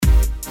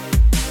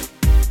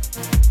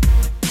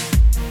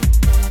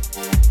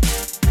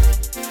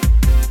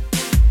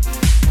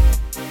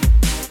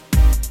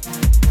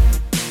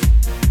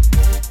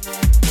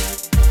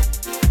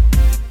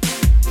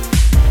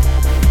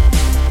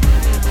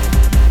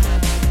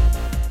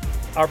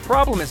Our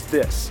problem is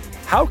this: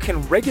 how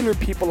can regular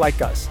people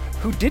like us,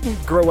 who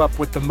didn't grow up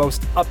with the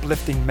most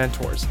uplifting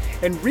mentors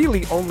and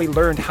really only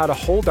learned how to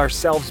hold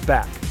ourselves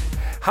back,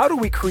 how do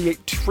we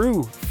create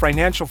true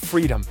financial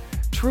freedom,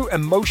 true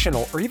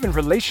emotional or even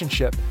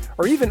relationship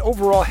or even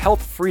overall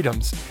health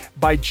freedoms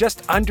by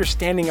just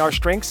understanding our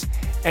strengths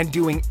and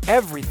doing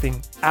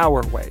everything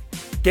our way,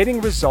 getting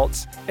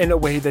results in a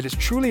way that is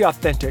truly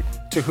authentic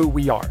to who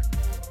we are?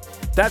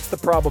 That's the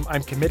problem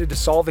I'm committed to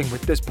solving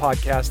with this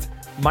podcast.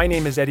 My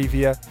name is Eddie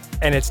Villa,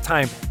 and it's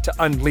time to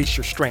unleash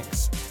your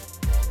strengths.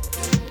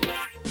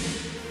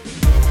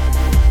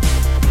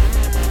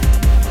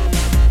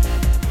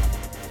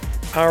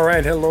 All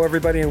right, hello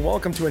everybody, and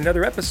welcome to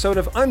another episode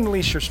of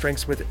Unleash Your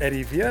Strengths with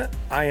Eddie Villa.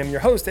 I am your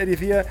host, Eddie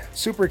Villa.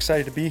 Super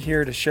excited to be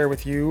here to share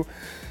with you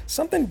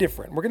something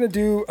different. We're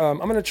I'm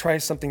gonna try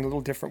something a little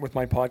different with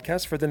my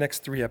podcast for the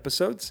next 3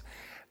 episodes.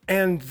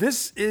 And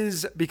this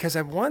is because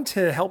I want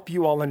to help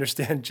you all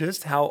understand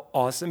just how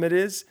awesome it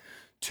is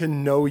to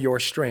know your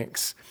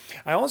strengths.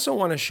 I also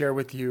want to share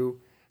with you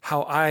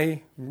how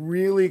I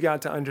really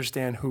got to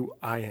understand who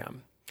I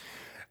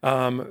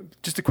am.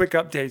 Just a quick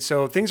update.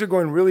 So things are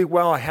going really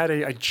well.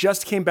 I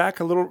just came back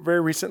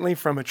very recently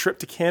from a trip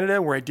to Canada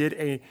where I did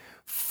a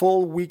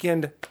full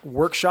weekend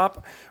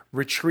workshop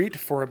retreat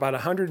for about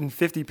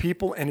 150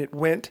 people, and it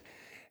went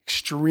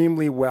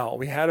extremely well.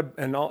 We had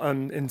in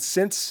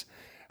just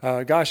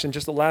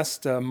the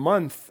last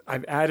month,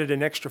 I've added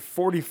an extra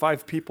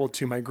 45 people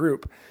to my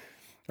group.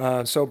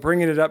 So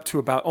bringing it up to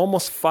about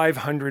almost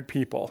 500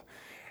 people.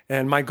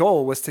 And my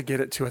goal was to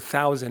get it to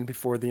 1,000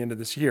 before the end of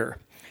this year.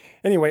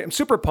 Anyway, I'm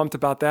super pumped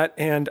about that.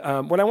 And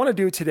what I want to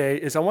do today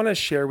is I want to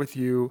share with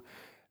you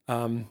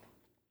a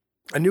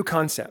new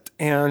concept.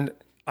 And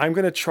I'm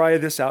going to try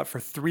this out for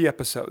 3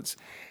 episodes.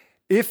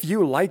 If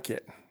you like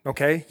it,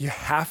 okay, you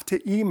have to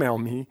email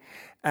me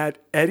at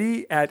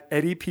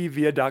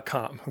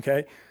eddie@eddiepvilla.com,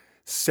 okay?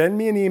 Send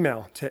me an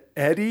email to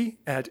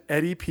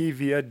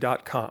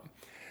eddie@eddiepvilla.com.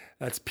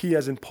 That's P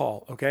as in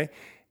Paul, okay?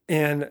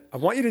 And I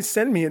want you to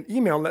send me an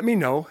email. Let me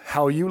know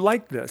how you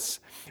like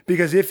this.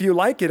 Because if you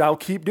like it, I'll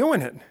keep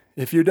doing it.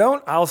 If you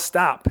don't, I'll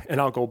stop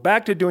and I'll go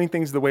back to doing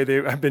things the way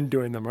I've been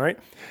doing them, right?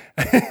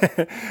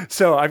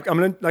 So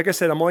like I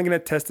said, I'm only going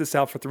to test this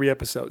out for 3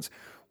 episodes.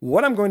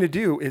 What I'm going to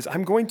do is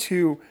I'm going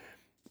to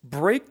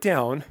break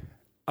down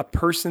a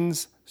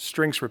person's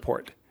strengths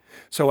report.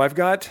 So I've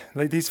got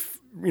these,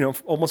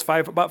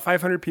 about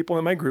 500 people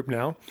in my group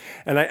now,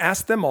 and I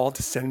asked them all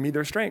to send me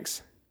their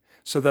strengths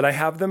so that I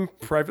have them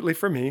privately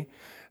for me.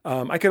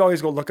 I could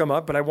always go look them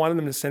up, but I wanted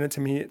them to send it to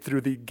me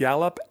through the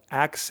Gallup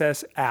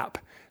Access app.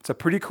 It's a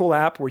pretty cool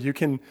app where you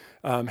can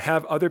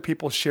have other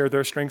people share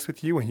their strengths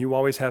with you, and you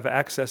always have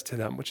access to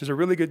them, which is a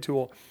really good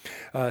tool,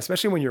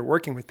 especially when you're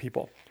working with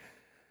people.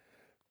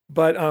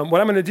 But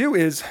what I'm going to do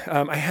is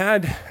I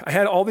had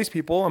all these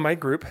people in my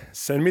group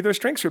send me their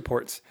strengths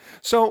reports.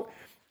 So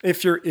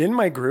if you're in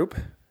my group,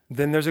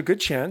 then there's a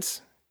good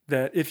chance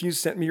that if you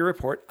sent me your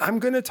report, I'm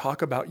going to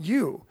talk about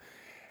you.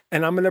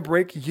 And I'm going to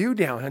break you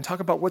down and talk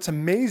about what's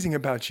amazing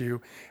about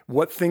you,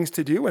 what things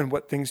to do and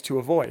what things to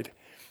avoid.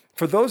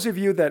 For those of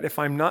you that if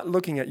I'm not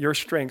looking at your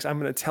strengths, I'm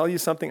going to tell you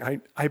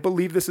something. I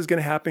believe this is going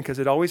to happen because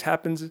it always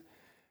happens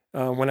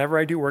whenever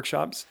I do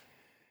workshops.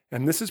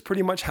 And this is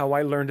pretty much how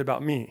I learned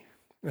about me.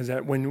 Is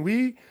that when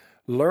we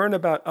learn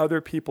about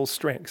other people's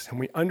strengths and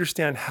we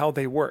understand how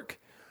they work,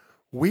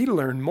 we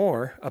learn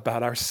more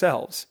about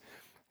ourselves.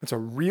 It's a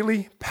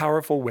really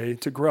powerful way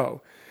to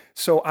grow.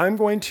 So I'm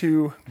going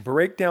to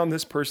break down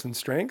this person's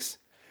strengths,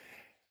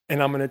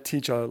 and I'm going to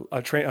teach a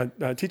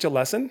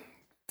lesson,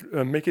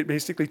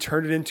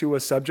 turn it into a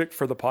subject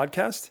for the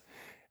podcast,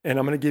 and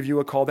I'm going to give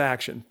you a call to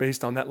action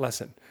based on that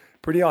lesson.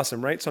 Pretty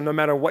awesome, right? So no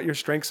matter what your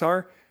strengths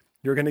are,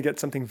 you're going to get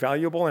something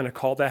valuable and a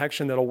call to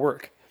action that'll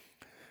work.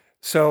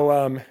 So,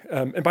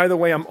 and by the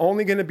way, I'm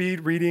only going to be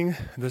reading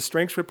the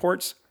strengths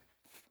reports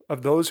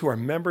of those who are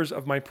members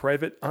of my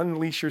private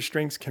Unleash Your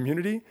Strengths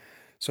community.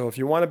 So if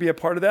you want to be a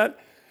part of that,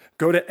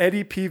 go to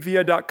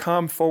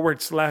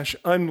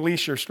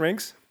eddiepvilla.com/unleash your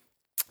strengths.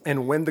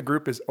 And when the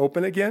group is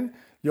open again,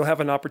 you'll have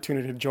an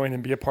opportunity to join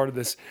and be a part of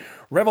this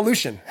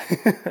revolution.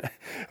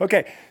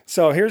 Okay,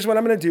 so here's what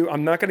I'm going to do.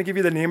 I'm not going to give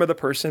you the name of the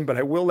person, but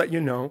I will let you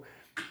know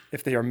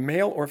if they are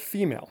male or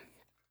female.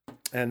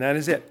 And that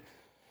is it.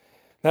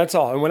 That's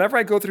all. And whenever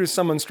I go through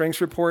someone's strengths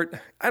report,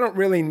 I don't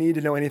really need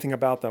to know anything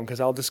about them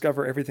because I'll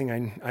discover everything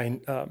I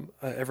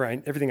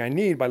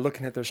need by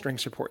looking at their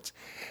strengths reports.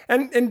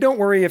 And don't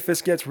worry if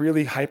this gets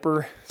really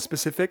hyper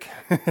specific.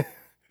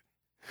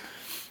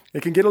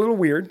 It can get a little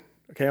weird.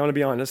 Okay, I want to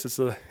be honest. It's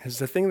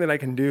the thing that I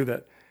can do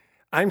that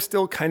I'm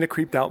still kind of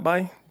creeped out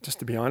by, just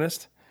to be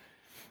honest.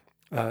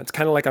 It's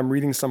kind of like I'm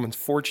reading someone's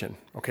fortune,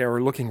 okay,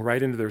 or looking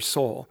right into their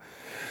soul.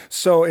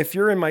 So if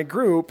you're in my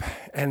group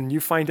and you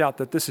find out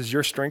that this is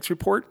your strengths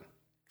report,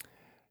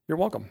 you're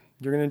welcome.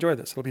 You're going to enjoy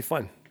this. It'll be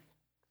fun.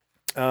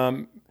 What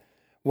I'm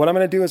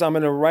going to do is I'm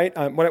going to write,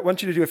 what I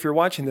want you to do if you're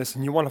watching this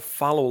and you want to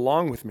follow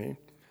along with me,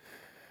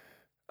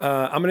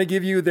 I'm going to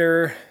give you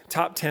their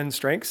top 10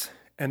 strengths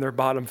and their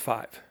bottom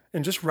 5,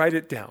 and just write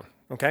it down,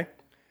 okay?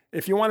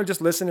 If you want to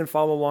just listen and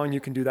follow along, you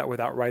can do that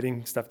without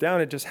writing stuff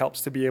down. It just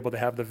helps to be able to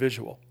have the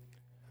visual.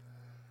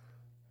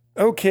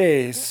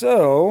 Okay,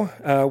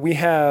 so we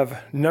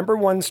have number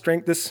one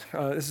strength. This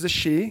is a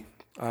she.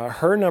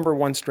 Her number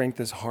one strength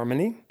is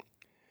harmony.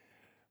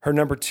 Her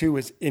number two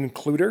is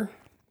includer.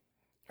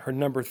 Her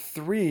number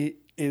three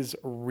is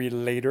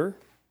relator.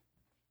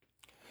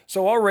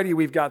 So already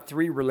we've got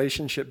 3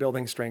 relationship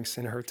building strengths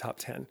in her top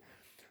 10.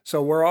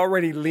 So we're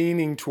already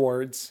leaning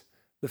towards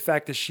the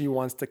fact that she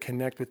wants to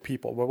connect with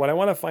people. But what I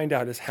want to find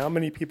out is how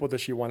many people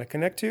does she want to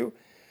connect to?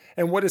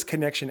 And what does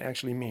connection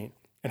actually mean?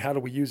 And how do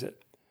we use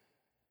it?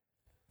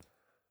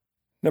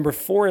 Number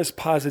 4 is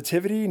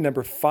positivity.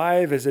 Number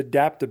 5 is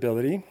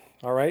adaptability.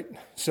 All right.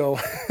 So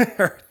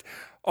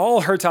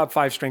all her top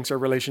 5 strengths are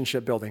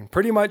relationship building.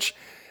 Pretty much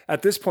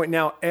at this point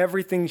now,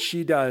 everything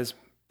she does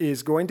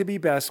is going to be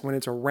best when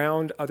it's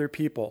around other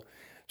people.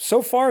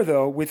 So far,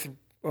 though, with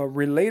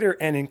relator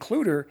and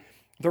includer,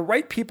 the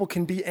right people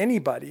can be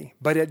anybody,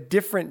 but at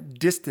different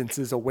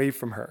distances away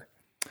from her.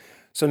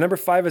 So number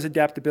 5 is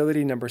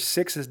adaptability. Number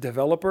 6 is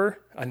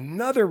developer,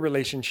 another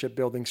relationship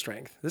building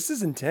strength. This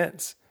is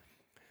intense.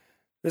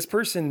 This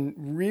person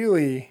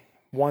really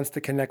wants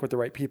to connect with the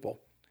right people.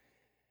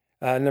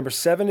 Number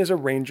 7 is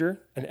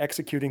arranger, an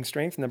executing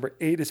strength. Number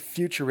 8 is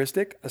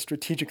futuristic, a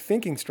strategic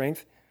thinking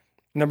strength.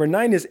 Number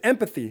 9 is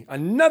empathy,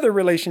 another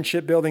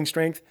relationship building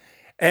strength.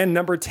 And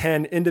number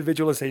 10,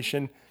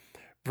 individualization,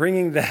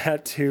 bringing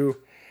that to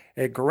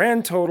a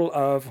grand total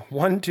of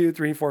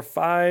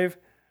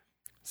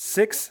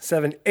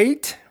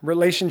 8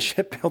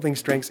 relationship building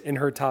strengths in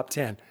her top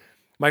 10.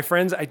 My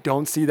friends, I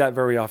don't see that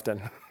very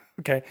often.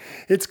 Okay,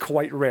 it's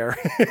quite rare.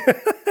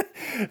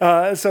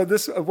 So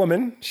this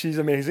woman, she's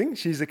amazing.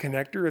 She's a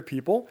connector of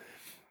people,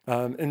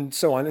 and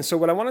so on. And so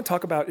what I want to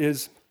talk about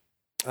is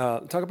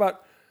talk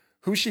about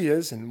who she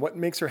is and what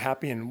makes her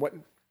happy and what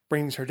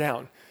brings her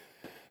down.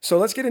 So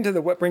let's get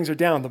into what brings her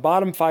down. The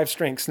bottom 5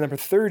 strengths. Number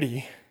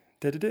 30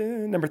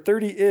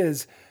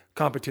 is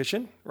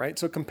competition, right?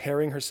 So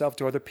comparing herself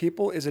to other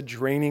people is a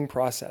draining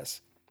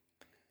process.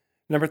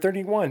 Number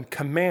 31,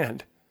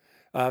 command.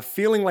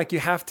 Feeling like you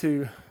have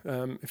to,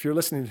 if you're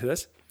listening to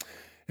this,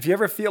 if you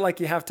ever feel like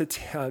you have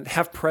to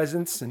have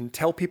presence and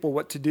tell people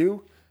what to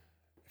do,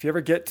 if you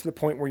ever get to the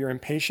point where you're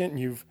impatient and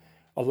you've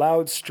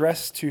allowed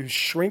stress to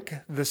shrink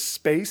the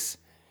space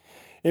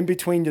in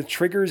between the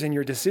triggers and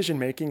your decision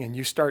making and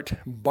you start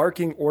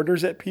barking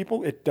orders at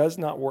people, it does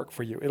not work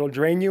for you. It'll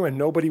drain you and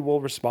nobody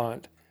will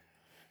respond.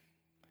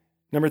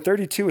 Number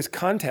 32 is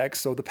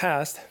context. So the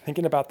past,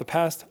 thinking about the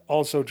past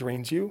also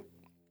drains you.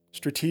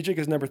 Strategic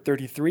is number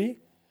 33.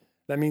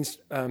 That means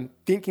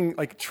thinking,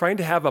 like trying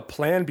to have a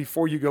plan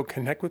before you go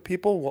connect with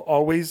people will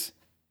always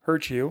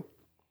hurt you.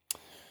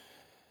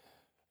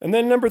 And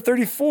then number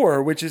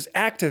 34, which is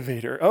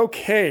activator.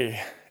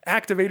 Okay,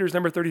 activator is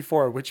number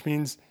 34, which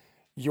means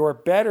you're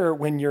better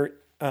when you're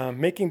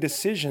making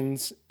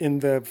decisions in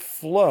the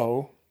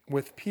flow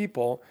with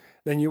people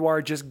than you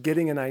are just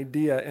getting an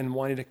idea and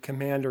wanting to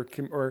command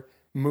or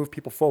move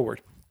people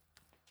forward.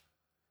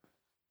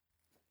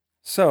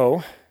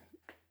 So,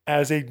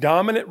 as a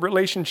dominant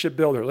relationship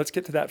builder, let's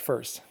get to that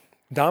first.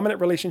 Dominant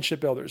relationship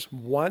builders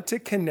want to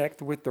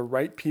connect with the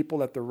right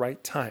people at the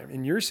right time.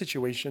 In your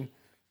situation,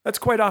 that's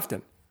quite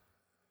often.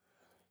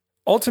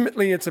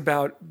 Ultimately, it's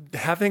about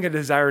having a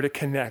desire to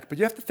connect, but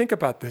you have to think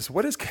about this.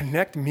 What does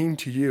connect mean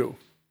to you?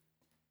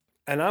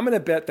 And I'm going to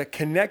bet that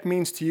connect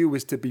means to you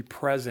is to be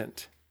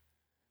present,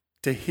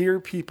 to hear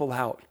people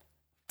out,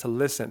 to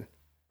listen,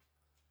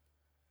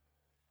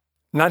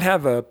 not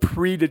have a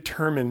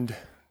predetermined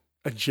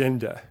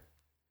agenda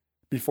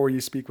before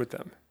you speak with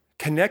them.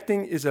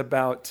 Connecting is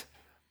about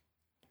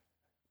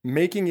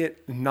making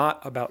it not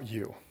about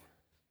you,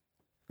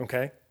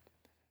 okay?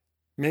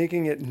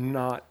 Making it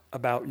not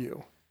about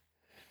you.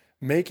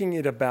 Making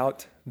it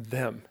about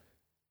them.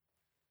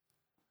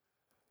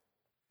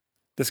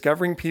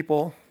 Discovering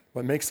people,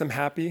 what makes them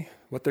happy,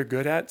 what they're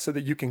good at, so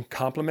that you can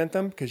compliment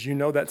them, because you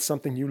know that's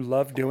something you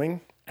love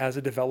doing as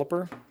a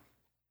developer.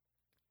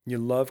 You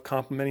love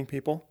complimenting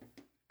people.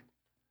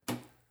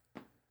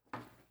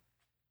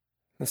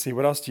 Let's see,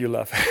 what else do you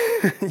love?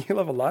 You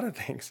love a lot of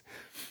things.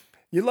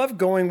 You love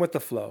going with the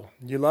flow.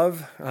 You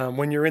love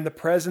when you're in the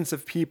presence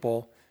of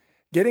people,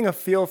 getting a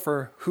feel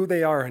for who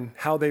they are and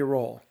how they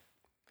roll.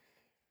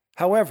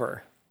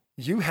 However,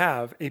 you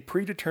have a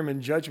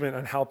predetermined judgment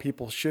on how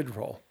people should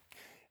roll.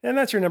 And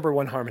that's your number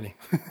 1 harmony.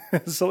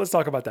 So let's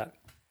talk about that.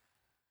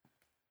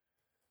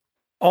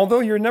 Although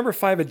your number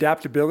 5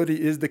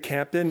 adaptability is the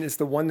captain, is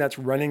the one that's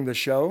running the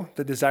show,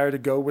 the desire to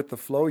go with the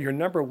flow, your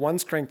number 1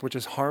 strength, which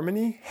is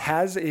harmony,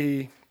 has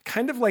a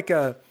kind of like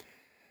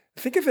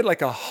think of it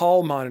like a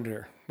hall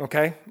monitor,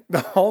 okay?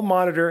 The hall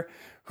monitor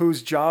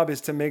whose job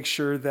is to make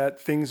sure that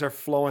things are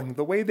flowing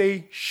the way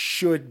they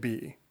should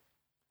be.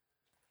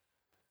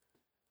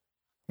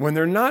 When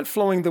they're not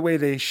flowing the way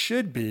they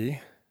should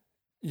be,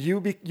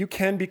 you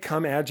can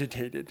become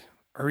agitated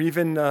or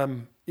even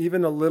a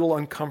little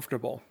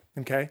uncomfortable,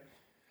 okay?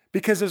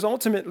 Because there's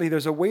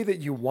a way that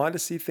you want to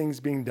see things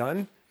being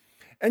done,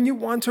 And you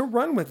want to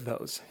run with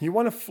those. You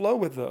want to flow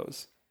with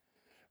those.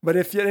 But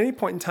if at any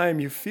point in time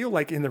you feel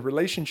like in the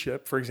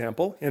relationship, for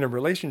example, in a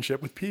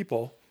relationship with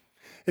people,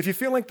 if you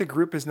feel like the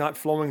group is not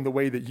flowing the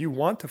way that you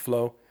want to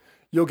flow,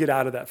 you'll get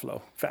out of that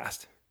flow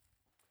fast.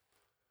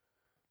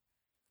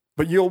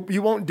 But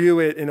you won't do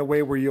it in a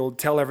way where you'll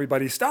tell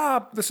everybody,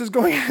 stop, this is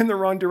going in the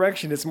wrong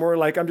direction. It's more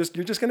like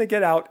you're just going to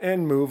get out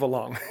and move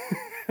along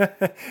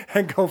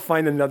and go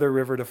find another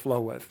river to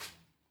flow with.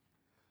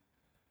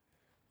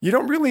 You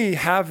don't really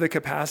have the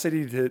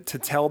capacity to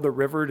tell the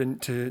river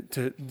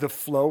to the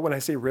flow. When I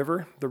say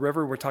river, the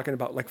river, we're talking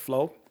about like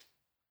flow.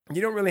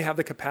 You don't really have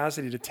the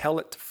capacity to tell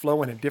it to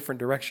flow in a different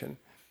direction.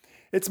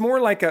 It's more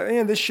like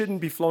this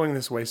shouldn't be flowing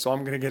this way, so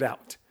I'm going to get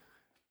out.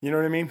 You know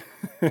what I mean?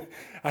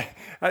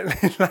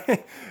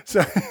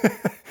 So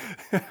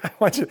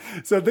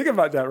think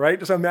about that,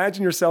 right? So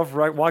imagine yourself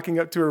walking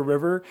up to a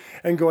river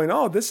and going,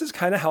 oh, this is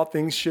kind of how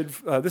things should,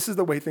 this is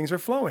the way things are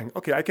flowing.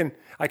 Okay,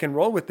 I can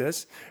roll with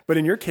this. But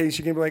in your case,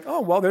 you can be like,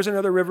 oh, well, there's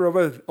another river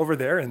over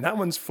there, and that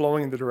one's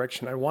flowing in the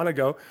direction I want to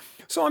go.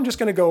 So I'm just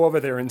going to go over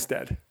there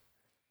instead,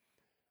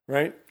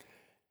 right?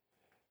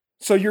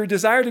 So your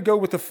desire to go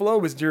with the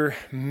flow is your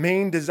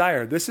main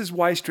desire. This is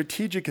why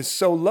strategic is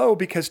so low,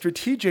 because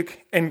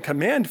strategic and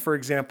command, for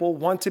example,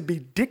 want to be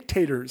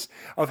dictators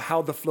of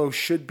how the flow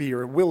should be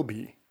or will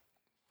be.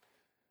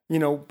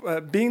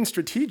 Being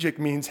strategic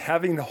means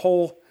having the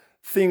whole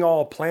thing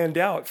all planned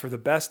out for the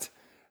best,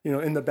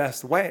 in the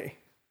best way.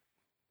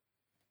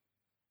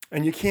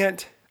 And you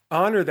can't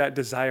honor that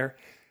desire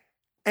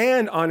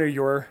and honor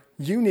your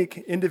unique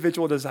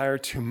individual desire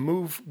to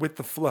move with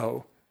the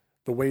flow,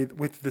 the way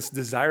with this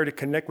desire to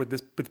connect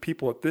with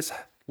people at this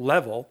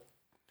level.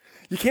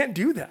 You can't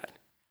do that.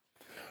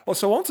 Well,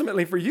 so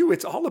ultimately for you,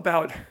 it's all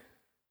about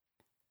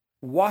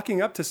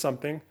walking up to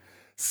something,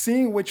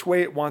 seeing which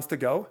way it wants to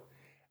go,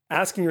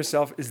 asking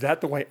yourself, is that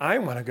the way I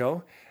want to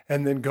go?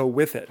 And then go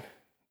with it.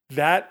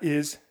 That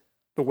is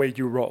the way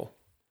you roll.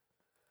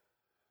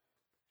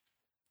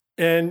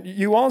 And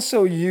you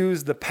also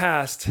use the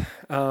past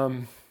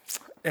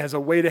as a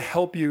way to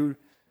help you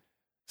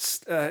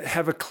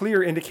have a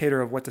clear indicator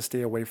of what to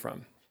stay away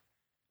from.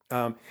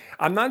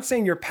 I'm not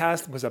saying your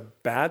past was a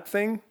bad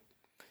thing,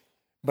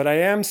 but I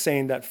am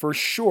saying that for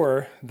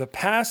sure, the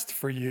past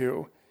for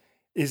you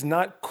is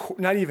not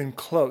even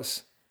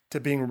close to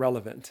being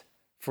relevant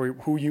for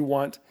who you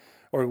want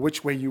or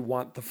which way you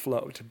want the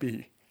flow to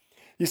be.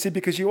 You see,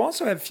 because you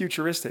also have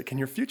futuristic, and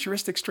your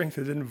futuristic strength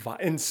is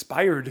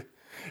inspired.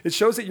 It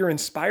shows that you're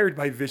inspired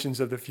by visions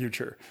of the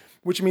future,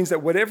 which means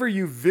that whatever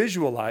you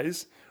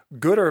visualize,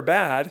 good or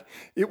bad,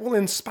 it will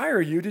inspire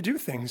you to do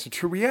things,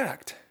 to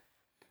react.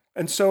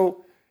 And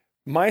so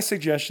my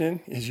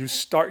suggestion is you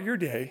start your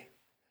day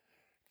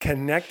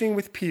connecting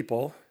with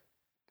people,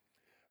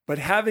 but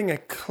having a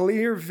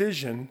clear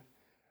vision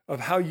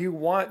of how you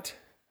want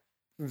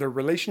the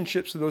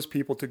relationships with those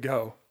people to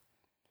go.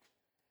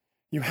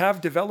 You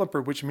have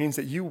developer, which means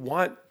that you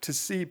want to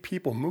see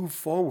people move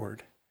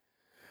forward,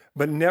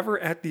 but never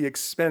at the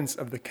expense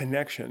of the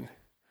connection.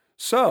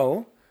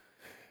 So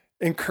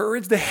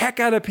encourage the heck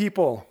out of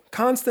people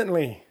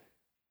constantly.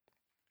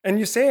 And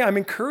you say, I'm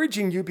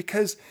encouraging you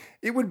because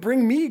it would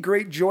bring me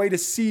great joy to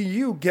see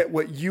you get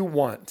what you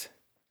want,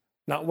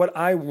 not what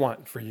I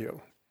want for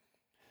you.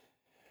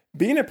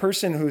 Being a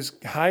person who's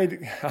a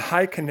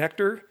high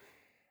connector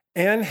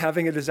and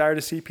having a desire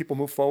to see people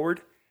move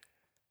forward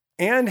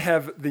and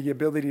have the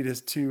ability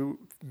to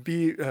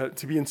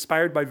be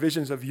inspired by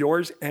visions of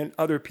yours and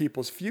other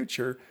people's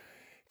future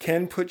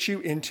can put you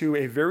into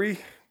a very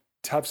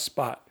tough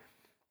spot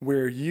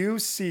where you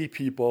see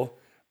people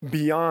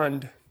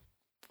beyond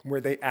where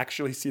they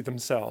actually see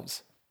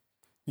themselves.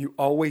 You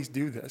always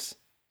do this.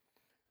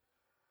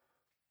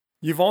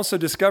 You've also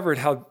discovered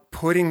how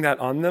putting that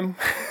on them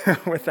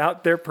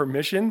without their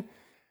permission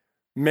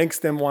makes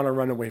them want to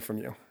run away from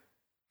you.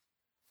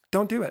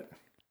 Don't do it.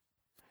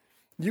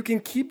 You can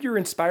keep your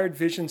inspired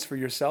visions for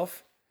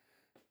yourself,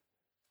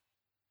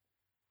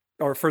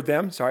 or for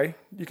them, sorry.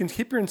 You can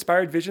keep your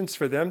inspired visions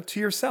for them to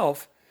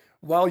yourself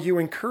while you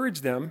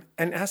encourage them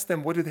and ask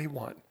them, what do they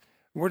want?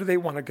 Where do they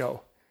want to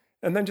go?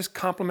 And then just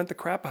compliment the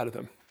crap out of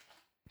them.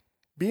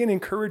 Be an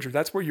encourager.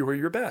 That's where you are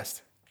your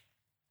best.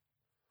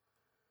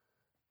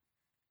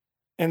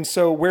 And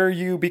so where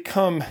you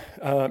become,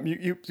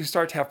 you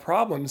start to have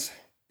problems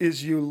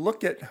is you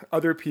look at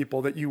other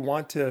people that you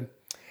want to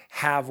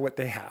have what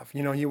they have.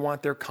 You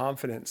want their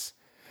confidence,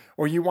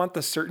 or you want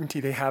the certainty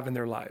they have in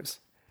their lives.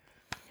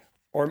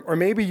 Or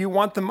maybe you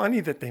want the money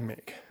that they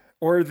make,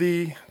 or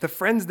the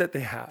friends that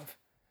they have,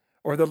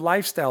 or the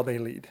lifestyle they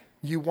lead.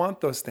 You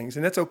want those things,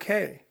 and that's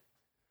okay.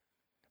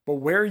 But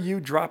where you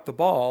drop the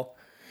ball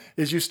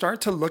is you start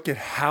to look at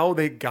how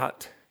they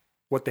got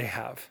what they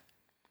have.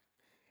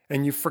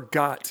 And you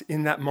forgot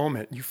in that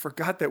moment, you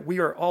forgot that we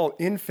are all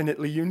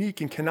infinitely unique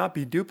and cannot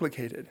be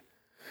duplicated.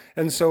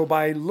 And so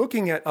by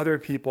looking at other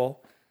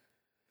people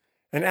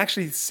and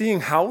actually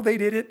seeing how they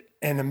did it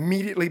and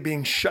immediately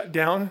being shut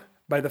down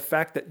by the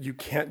fact that you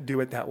can't do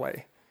it that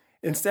way.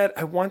 Instead,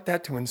 I want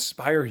that to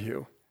inspire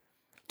you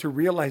to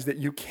realize that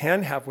you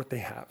can have what they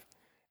have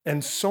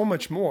and so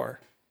much more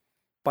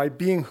by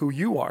being who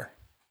you are.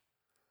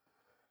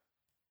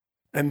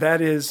 And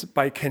that is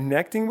by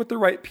connecting with the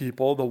right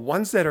people, the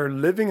ones that are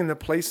living in the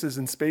places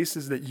and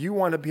spaces that you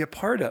want to be a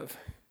part of,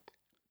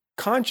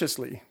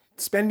 consciously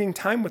spending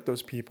time with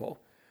those people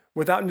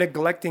without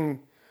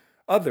neglecting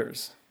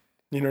others.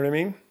 You know what I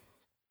mean?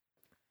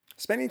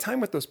 Spending time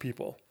with those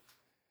people.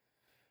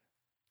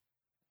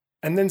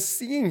 And then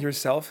seeing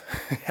yourself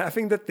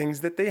having the things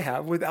that they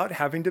have without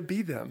having to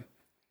be them.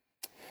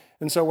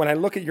 And so when I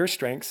look at your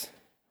strengths,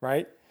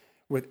 right,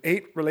 with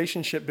 8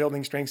 relationship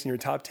building strengths in your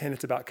top 10,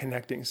 it's about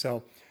connecting.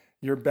 So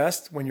you're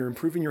best when you're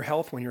improving your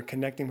health, when you're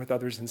connecting with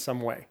others in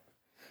some way.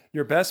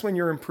 You're best when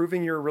you're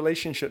improving your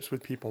relationships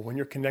with people, when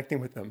you're connecting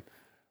with them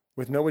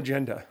with no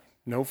agenda,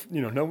 no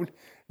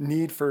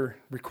need for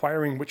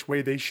requiring which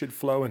way they should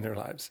flow in their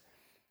lives.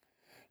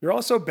 You're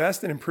also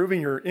best in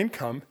improving your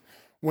income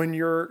when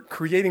you're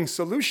creating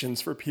solutions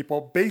for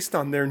people based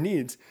on their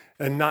needs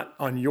and not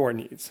on your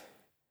needs.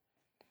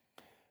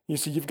 You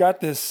see, you've got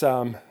this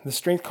the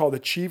strength called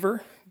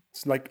achiever.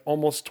 It's like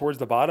almost towards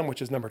the bottom,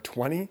 which is number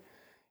 20.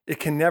 It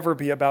can never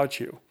be about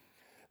you.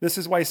 This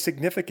is why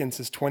significance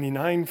is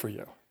 29 for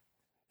you.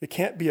 It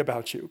can't be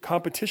about you.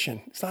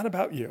 Competition, it's not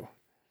about you,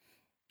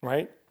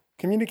 right?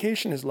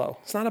 Communication is low.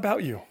 It's not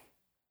about you.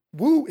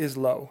 Woo is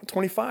low,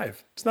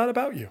 25. It's not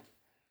about you,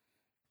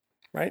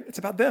 right? It's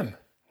about them.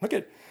 Look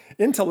at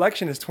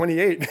intellection is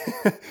 28,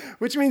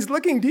 which means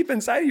looking deep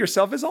inside of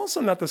yourself is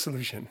also not the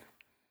solution.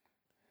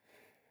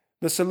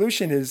 The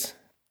solution is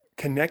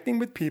connecting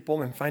with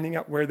people and finding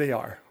out where they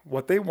are,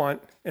 what they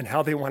want, and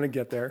how they want to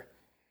get there,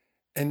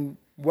 and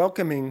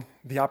welcoming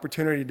the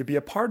opportunity to be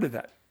a part of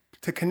that,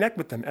 to connect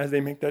with them as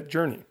they make that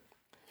journey.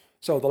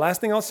 So the last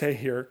thing I'll say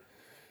here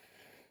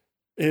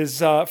is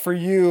for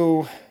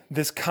you,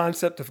 this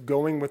concept of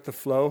going with the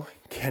flow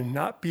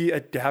cannot be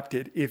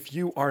adapted if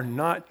you are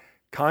not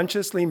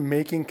consciously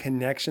making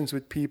connections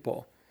with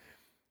people.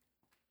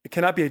 It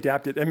cannot be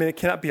adapted. I mean, it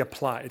cannot be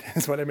applied,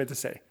 is what I meant to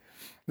say.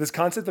 This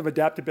concept of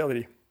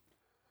adaptability,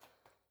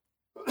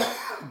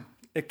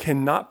 it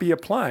cannot be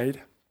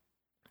applied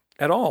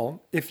at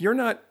all if you're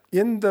not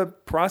in the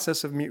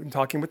process of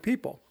talking with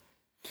people.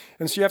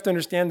 And so you have to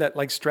understand that,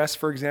 like stress,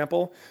 for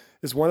example,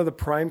 is one of the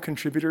prime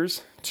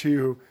contributors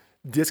to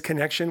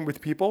disconnection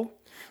with people.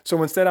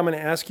 So instead, I'm going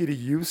to ask you to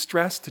use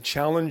stress to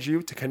challenge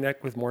you to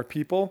connect with more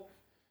people,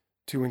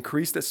 to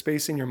increase the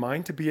space in your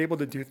mind to be able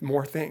to do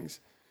more things.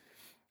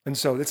 And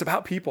so it's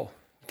about people.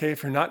 Okay,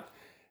 if you're not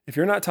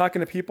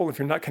talking to people, if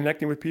you're not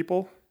connecting with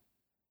people,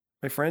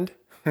 my friend,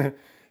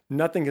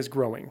 nothing is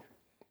growing.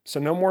 So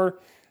no more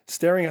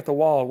staring at the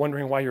wall,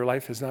 wondering why your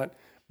life is not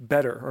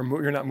better or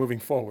you're not moving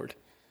forward.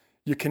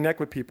 You connect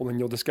with people and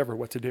you'll discover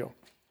what to do.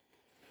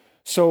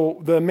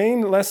 So the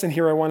main lesson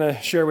here I want to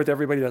share with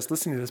everybody that's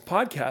listening to this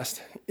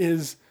podcast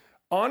is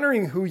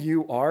honoring who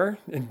you are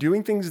and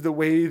doing things the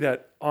way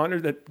that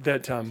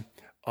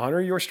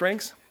honor your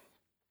strengths,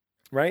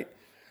 right?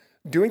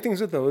 Doing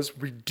things with those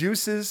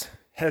reduces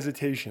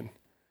hesitation,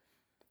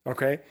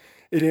 okay?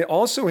 It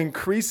also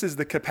increases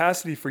the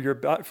capacity for your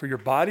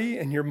body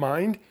and your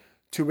mind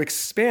to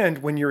expand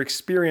when you're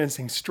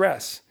experiencing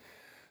stress.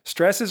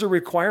 Stress is a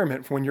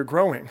requirement for when you're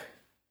growing.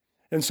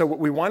 And so what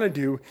we want to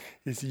do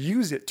is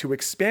use it to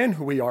expand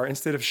who we are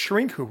instead of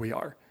shrink who we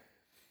are.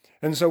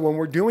 And so when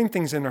we're doing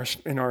things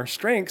in our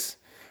strengths,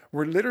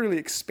 we're literally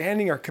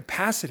expanding our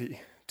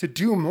capacity to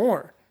do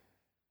more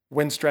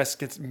when stress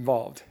gets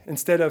involved,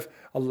 instead of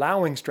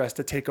allowing stress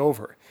to take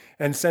over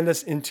and send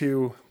us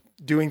into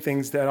doing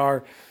things that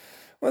are,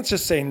 let's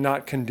just say,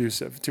 not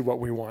conducive to what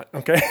we want,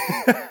 okay?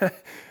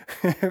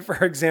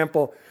 For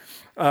example,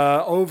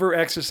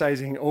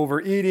 over-exercising,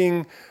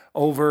 overeating,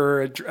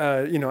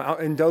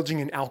 indulging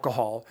in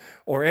alcohol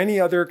or any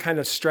other kind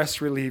of stress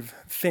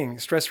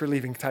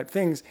relieving type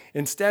things.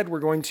 Instead, we're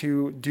going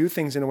to do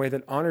things in a way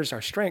that honors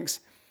our strengths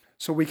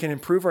so we can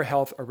improve our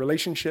health, our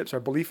relationships, our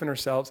belief in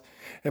ourselves,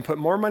 and put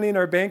more money in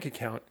our bank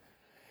account.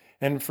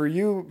 And for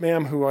you,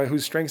 ma'am,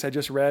 whose strengths I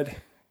just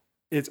read,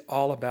 it's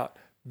all about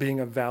being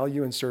of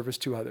value and service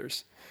to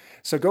others.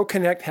 So go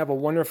connect, have a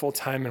wonderful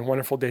time and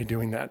wonderful day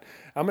doing that.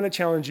 I'm going to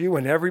challenge you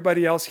and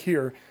everybody else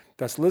here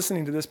that's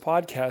listening to this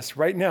podcast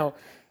right now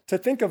to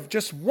think of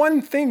just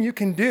one thing you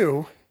can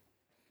do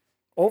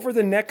over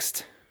the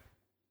next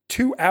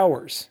 2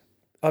 hours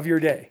of your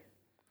day.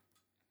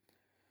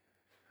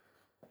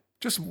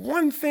 Just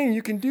one thing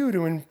you can do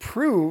to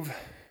improve,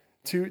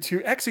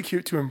 to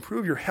execute, to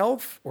improve your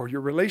health or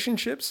your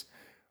relationships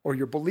or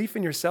your belief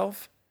in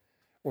yourself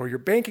or your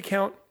bank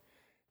account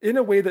in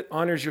a way that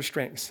honors your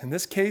strengths. In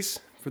this case,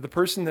 for the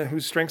person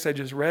whose strengths I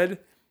just read,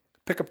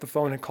 pick up the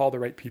phone and call the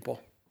right people.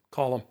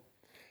 Call them.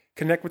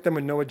 Connect with them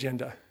with no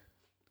agenda,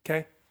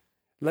 okay?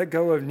 Let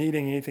go of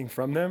needing anything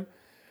from them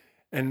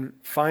and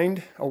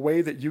find a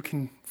way that you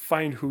can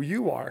find who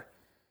you are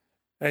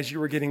as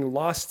you are getting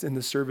lost in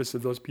the service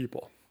of those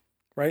people,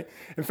 right?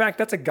 In fact,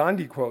 that's a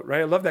Gandhi quote, right?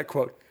 I love that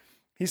quote.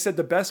 He said,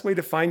 the best way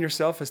to find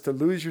yourself is to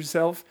lose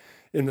yourself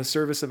in the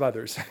service of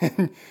others.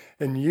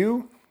 And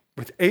you,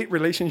 with 8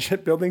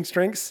 relationship building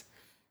strengths,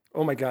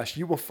 oh my gosh,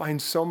 you will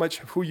find so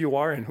much of who you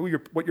are and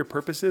what your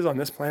purpose is on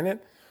this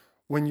planet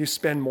when you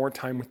spend more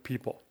time with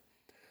people.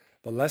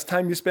 The less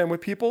time you spend with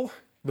people,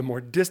 the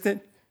more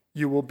distant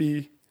you will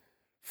be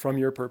from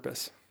your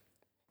purpose.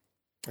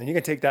 And you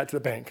can take that to the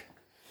bank.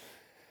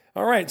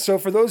 All right, so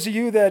for those of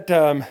you that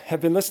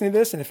have been listening to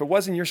this, and if it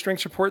wasn't your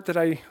strengths report that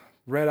I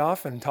read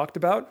off and talked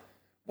about,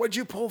 what'd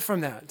you pull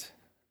from that?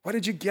 What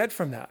did you get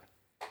from that?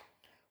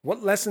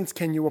 What lessons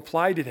can you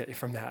apply today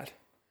from that?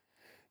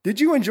 Did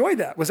you enjoy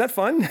that? Was that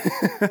fun?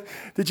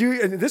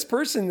 This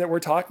person that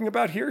we're talking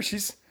about here,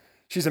 she's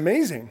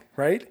amazing,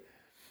 right?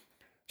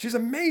 She's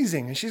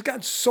amazing, and she's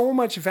got so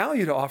much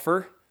value to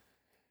offer.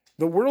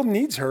 The world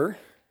needs her,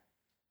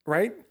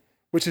 right?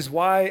 Which is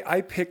why I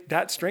picked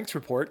that strengths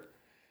report.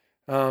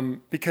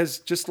 Because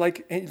just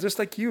like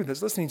you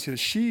that's listening to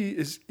this, she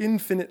is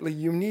infinitely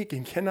unique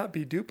and cannot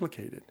be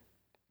duplicated.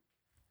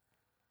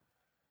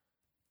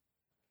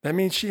 That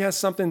means she has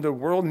something the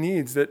world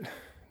needs that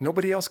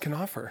nobody else can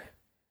offer.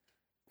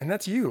 And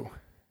that's you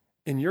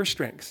in your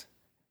strengths.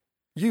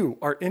 You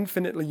are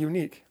infinitely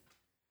unique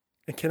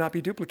and cannot be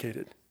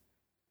duplicated.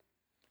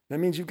 That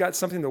means you've got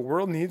something the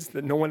world needs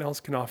that no one else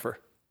can offer.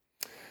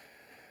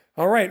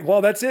 All right,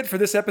 well, that's it for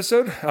this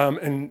episode.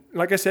 And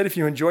like I said, if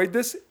you enjoyed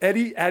this,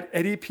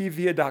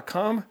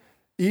 Eddie@eddiepvia.com.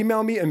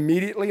 Email me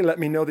immediately. Let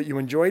me know that you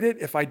enjoyed it.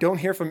 If I don't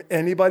hear from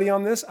anybody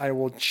on this, I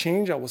will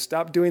change. I will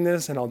stop doing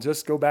this, and I'll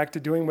just go back to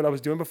doing what I was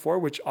doing before,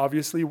 which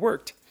obviously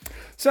worked.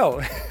 So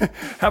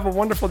have a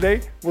wonderful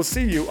day. We'll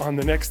see you on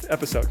the next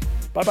episode.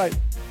 Bye-bye.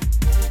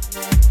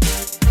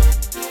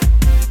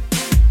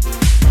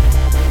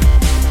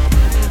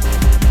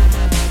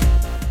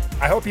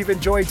 I hope you've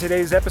enjoyed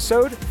today's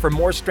episode. For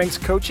more strengths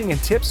coaching and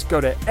tips,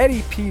 go to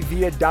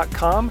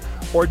eddiepvia.com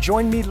or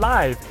join me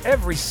live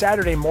every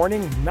Saturday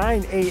morning,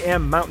 9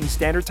 a.m. Mountain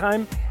Standard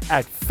Time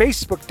at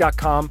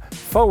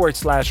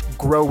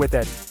facebook.com/Grow with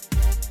Eddie.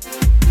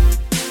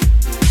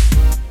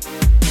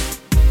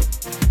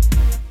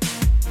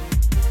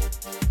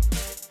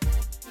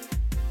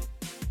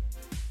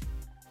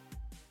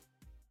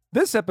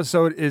 This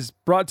episode is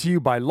brought to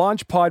you by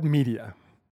LaunchPod Media.